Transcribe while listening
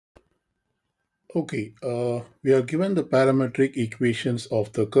Okay, we are given the parametric equations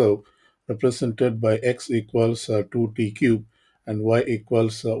of the curve represented by x equals 2t cube and y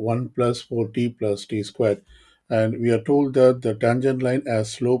equals 1 plus 4t plus t squared. And we are told that the tangent line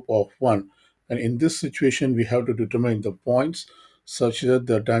has slope of 1. And in this situation, we have to determine the points such that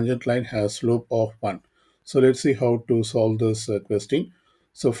the tangent line has slope of 1. So let's see how to solve this question.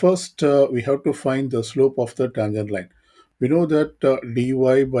 So first, we have to find the slope of the tangent line. We know that dy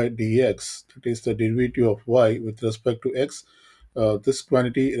by dx, that is the derivative of y with respect to x, this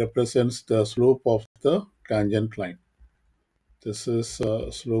quantity represents the slope of the tangent line. This is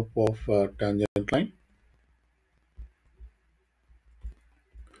slope of tangent line.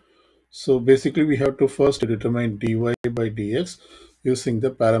 So basically we have to first determine dy by dx using the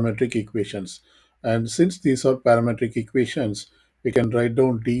parametric equations. And since these are parametric equations, we can write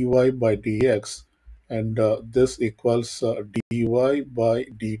down dy by dx, and this equals dy by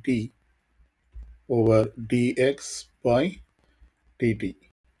dt over dx by dt.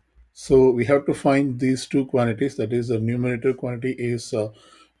 So we have to find these two quantities. That is, the numerator quantity is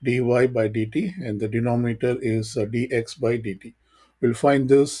dy by dt and the denominator is dx by dt. We'll find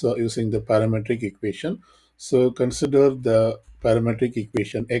this using the parametric equation. So consider the parametric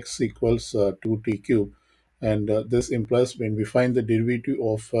equation x equals 2t cube, and this implies when we find the derivative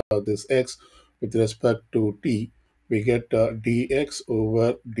of this x with respect to t, we get dx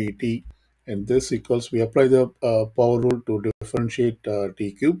over dt, and this equals, we apply the power rule to differentiate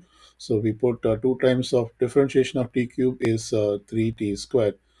t cube. So we put 2 times of differentiation of t cube is 3t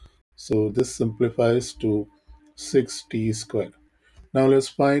squared. So this simplifies to 6t squared. Now let's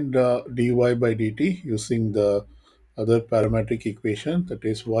find dy by dt using the other parametric equation, that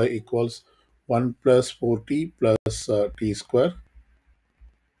is y equals 1 plus 4t plus t square.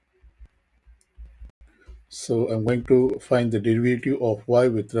 So I'm going to find the derivative of y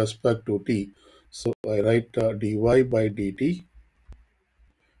with respect to t. So I write dy by dt,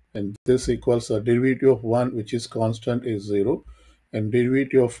 and this equals a derivative of 1, which is constant, is 0, and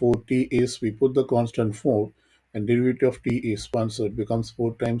derivative of 4t is, we put the constant 4, and derivative of t is 1, so it becomes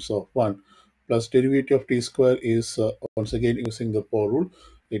 4 times of 1, plus derivative of t square is once again using the power rule,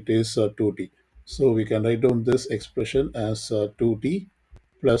 it is 2t. So we can write down this expression as 2t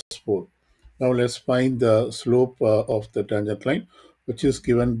plus 4. Now let's find the slope of the tangent line, which is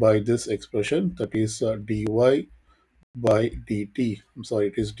given by this expression, that is dy by dt. I'm sorry,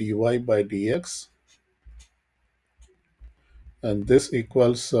 it is dy by dx, and this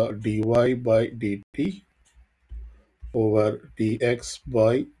equals dy by dt over dx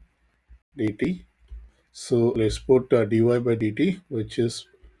by dt. So let's put dy by dt, which is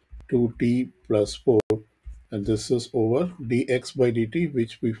 2t plus 4, and this is over dx by dt,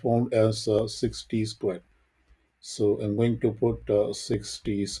 which we found as 6t squared. So I'm going to put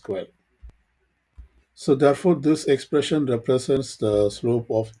 6t squared. So therefore, this expression represents the slope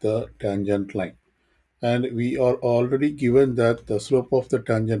of the tangent line. And we are already given that the slope of the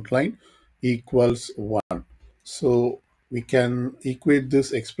tangent line equals 1. So we can equate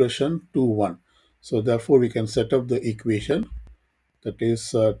this expression to 1. So therefore, we can set up the equation, that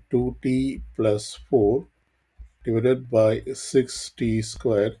is 2t plus 4 divided by 6t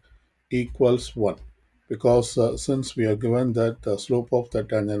squared equals 1, because since we are given that the slope of the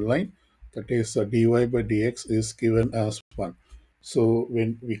tangent line, that is dy by dx, is given as 1. So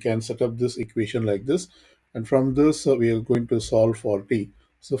when we can set up this equation like this, and from this we are going to solve for t.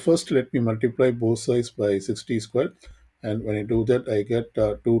 So first let me multiply both sides by 6t squared, and when I do that I get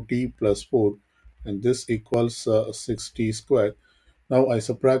 2t plus 4, and this equals 6t squared. Now I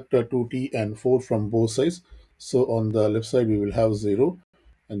subtract 2t and 4 from both sides. So on the left side we will have 0,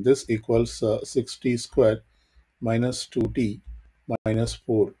 and this equals 6t squared minus 2t minus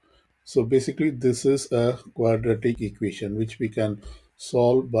 4. So basically this is a quadratic equation which we can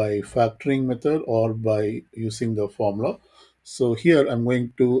solve by factoring method or by using the formula. So here I'm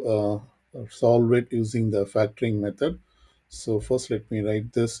going to solve it using the factoring method. So first let me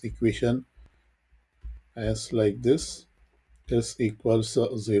write this equation as like this. This equals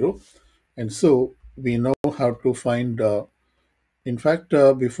 0, and so we know how to find in fact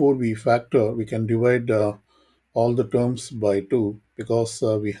before we factor, we can divide all the terms by 2, because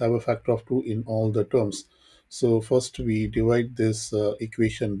we have a factor of 2 in all the terms. So first we divide this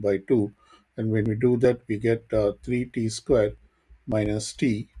equation by 2, and when we do that we get 3t squared minus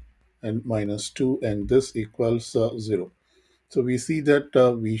t and minus 2, and this equals 0. So we see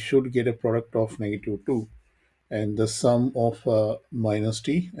that we should get a product of negative 2 and the sum of minus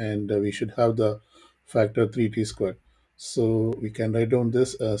t, and we should have the factor 3t squared. So we can write down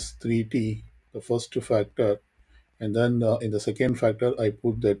this as 3t, the first factor, and then in the second factor I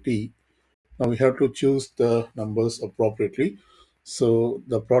put the t. Now we have to choose the numbers appropriately. So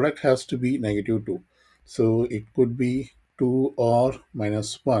the product has to be negative 2. So it could be 2 or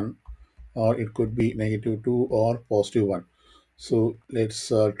minus 1, or it could be negative 2 or positive 1. So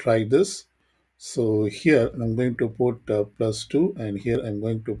let's try this. So here I'm going to put plus 2, and here I'm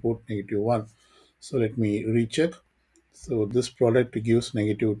going to put negative 1. So let me recheck. So this product gives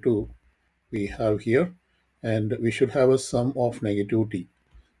negative 2 we have here, and we should have a sum of negative t.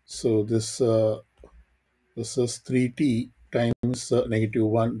 So this is 3t times negative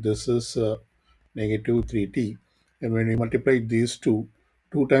 1. This is negative 3t. And when we multiply these two,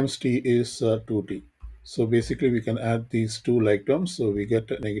 2 times t is 2t. So basically we can add these two like terms. So we get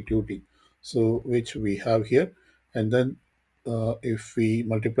negative t. So which we have here. And then if we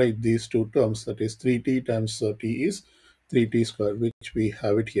multiply these two terms, that is 3t times t is 3t square, which we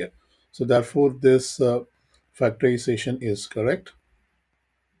have it here. So therefore this factorization is correct.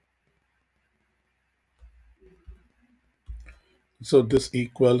 So this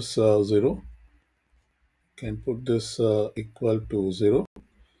equals 0. Can put this equal to 0.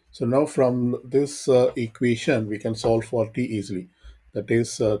 So now from this equation, we can solve for t easily. That is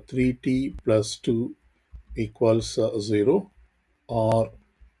 3t plus 2 equals 0, or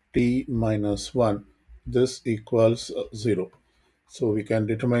t minus 1. This equals 0. So we can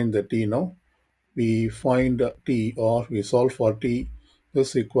determine the t now. We find t, or we solve for t.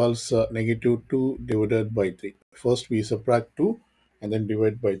 This equals negative 2 divided by 3. First we subtract 2 and then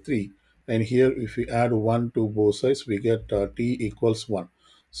divide by 3. And here if we add 1 to both sides, we get t equals 1.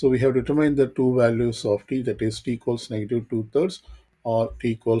 So we have determined the two values of t, that is t equals negative 2/3 or t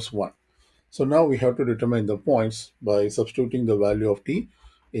equals 1. So now we have to determine the points by substituting the value of t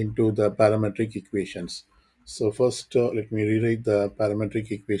into the parametric equations. So first let me rewrite the parametric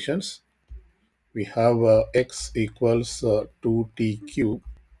equations. We have x equals 2t cube,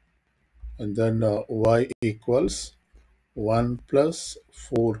 and then y equals 1 plus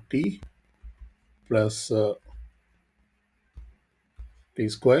 4t plus t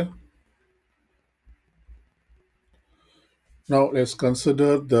square. Now let's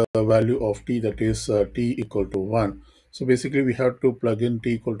consider the value of t, that is t equal to 1. So basically we have to plug in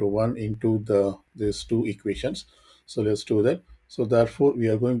t equal to 1 into these two equations. So let's do that. So therefore we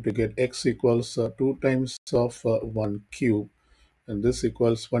are going to get x equals 2 times of 1 cube, and this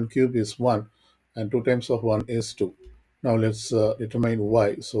equals 1 cube is 1, and 2 times of 1 is 2. Now let's determine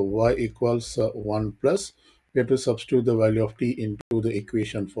y. So y equals 1 plus, we have to substitute the value of t into the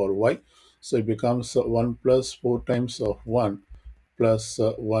equation for y. So it becomes 1 plus 4 times of 1 plus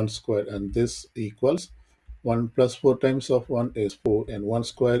 1 square, and this equals 1 plus 4 times of 1 is 4, and 1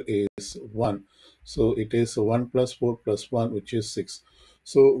 square is 1. So it is 1 plus 4 plus 1, which is 6.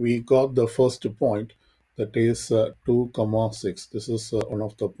 So we got the first point, that is 2 comma 6. This is one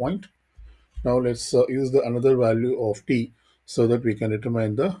of the point. Now let's use the another value of t so that we can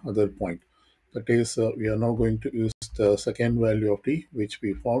determine the other point. That is, we are now going to use the second value of t which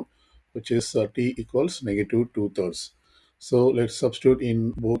we found, which is t equals negative 2/3. So let's substitute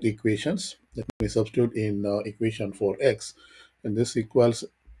in both equations. Let me substitute in equation for x, and this equals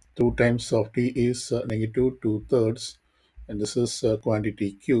 2 times of t is negative 2/3, and this is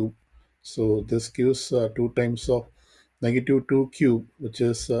quantity cube. So this gives 2 times of negative 2 cube, which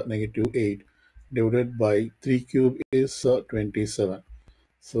is negative 8, divided by 3 cube is 27.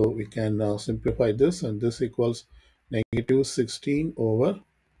 So we can simplify this, and this equals negative 16 over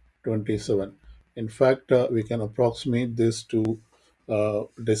 27. In fact, we can approximate this to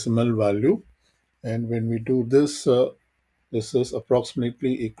decimal value, and when we do this, this is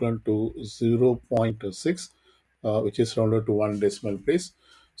approximately equal to 0.6, which is rounded to one decimal place.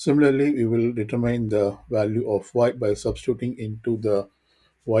 Similarly, we will determine the value of y by substituting into the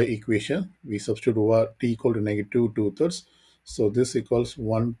y equation. We substitute t equal to negative 2/3. So this equals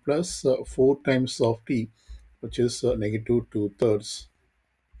 1 plus 4 times of t, which is negative 2/3,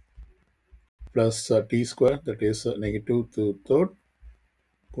 plus t square, that is negative 2/3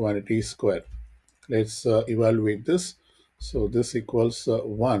 quantity square. Let's evaluate this. So this equals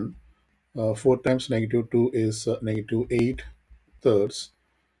 1. 4 times negative 2 is negative 8/3,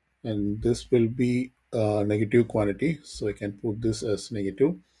 and this will be negative quantity. So I can put this as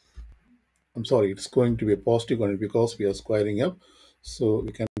negative. I'm sorry, it's going to be a positive quantity because we are squaring up. So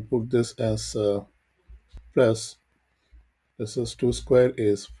we can put this as plus. This is 2 square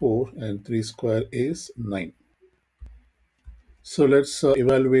is 4, and 3 square is 9. So let's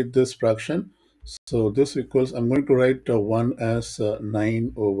evaluate this fraction. So this equals, I'm going to write 1 as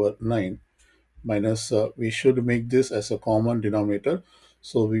 9 over 9 minus, we should make this as a common denominator.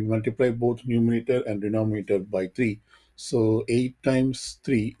 So we multiply both numerator and denominator by 3. So 8 times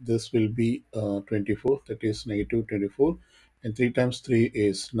 3, this will be 24, that is negative 24, and 3 times 3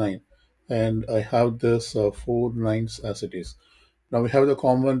 is 9. And I have this 4 nines as it is. Now we have the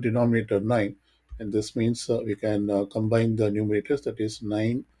common denominator 9, and this means we can combine the numerators, that is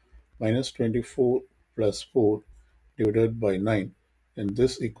 9 minus 24 plus 4 divided by 9. And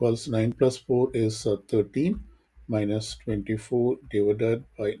this equals 9 plus 4 is 13 minus 24 divided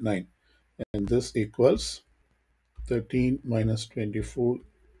by 9. And this equals 13 minus 24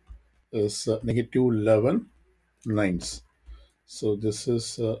 is negative 11 nines. So this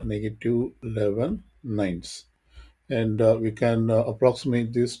is negative 11 nines. And we can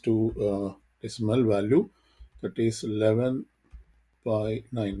approximate this to decimal value, that is 11 by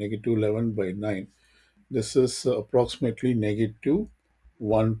 9, negative 11 by 9. This is approximately negative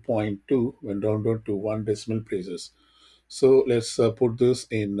 1.2 when rounded to one decimal places. So let's put this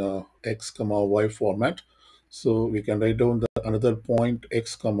in x comma y format. So we can write down the another point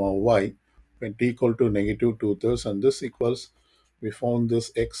x comma y when t equal to negative 2/3, and this equals, we found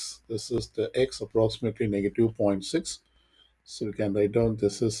this x, this is the x approximately negative zero point 0.6. So we can write down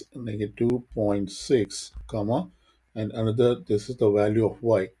this is negative zero point 0.6 comma, and another, this is the value of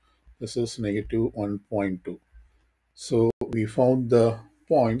y, this is negative 1.2. So we found the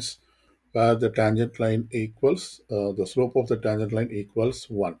points where the tangent line equals, the slope of the tangent line equals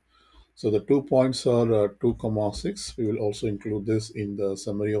 1. So the 2 points are 2 comma 6. We will also include this in the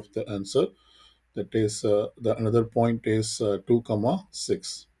summary of the answer. That is, the another point is 2 comma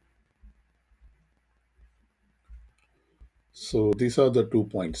 6. So these are the 2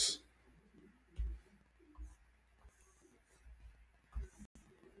 points.